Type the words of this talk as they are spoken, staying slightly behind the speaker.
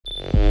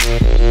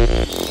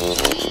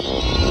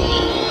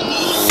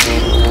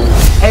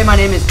Hey, my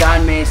name is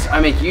Dan Mace. I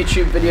make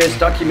YouTube videos,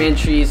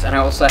 documentaries, and I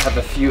also have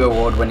a few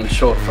award-winning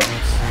short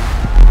films.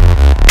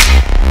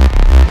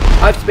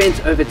 I've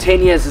spent over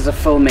 10 years as a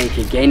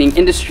filmmaker, gaining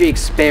industry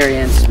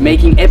experience,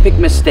 making epic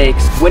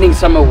mistakes, winning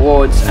some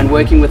awards, and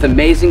working with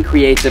amazing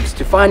creatives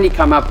to finally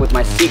come up with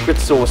my secret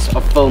sauce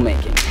of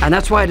filmmaking. And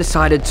that's why I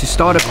decided to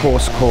start a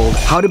course called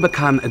How to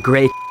Become a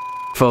Great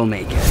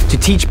Filmmaker, to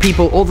teach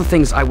people all the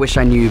things I wish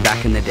I knew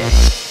back in the day.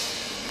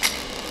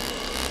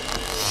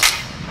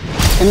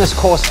 In this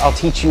course, I'll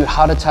teach you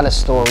how to tell a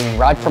story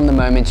right from the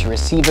moment you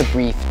receive a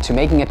brief to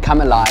making it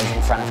come alive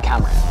in front of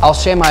camera. I'll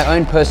share my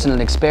own personal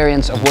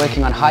experience of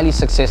working on highly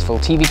successful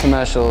TV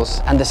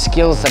commercials and the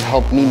skills that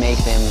helped me make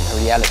them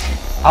a reality.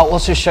 I'll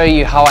also show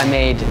you how I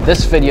made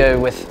this video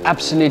with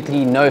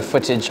absolutely no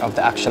footage of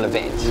the actual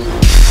event.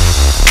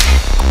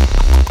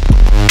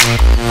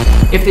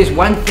 If there's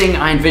one thing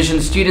I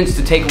envision students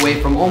to take away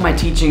from all my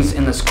teachings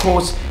in this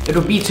course, it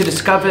would be to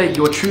discover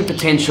your true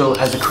potential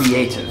as a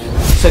creative.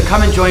 So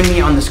come and join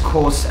me on this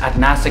course at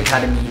NAS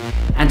Academy,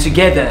 and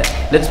together,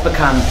 let's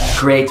become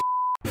great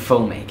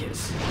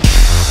filmmakers.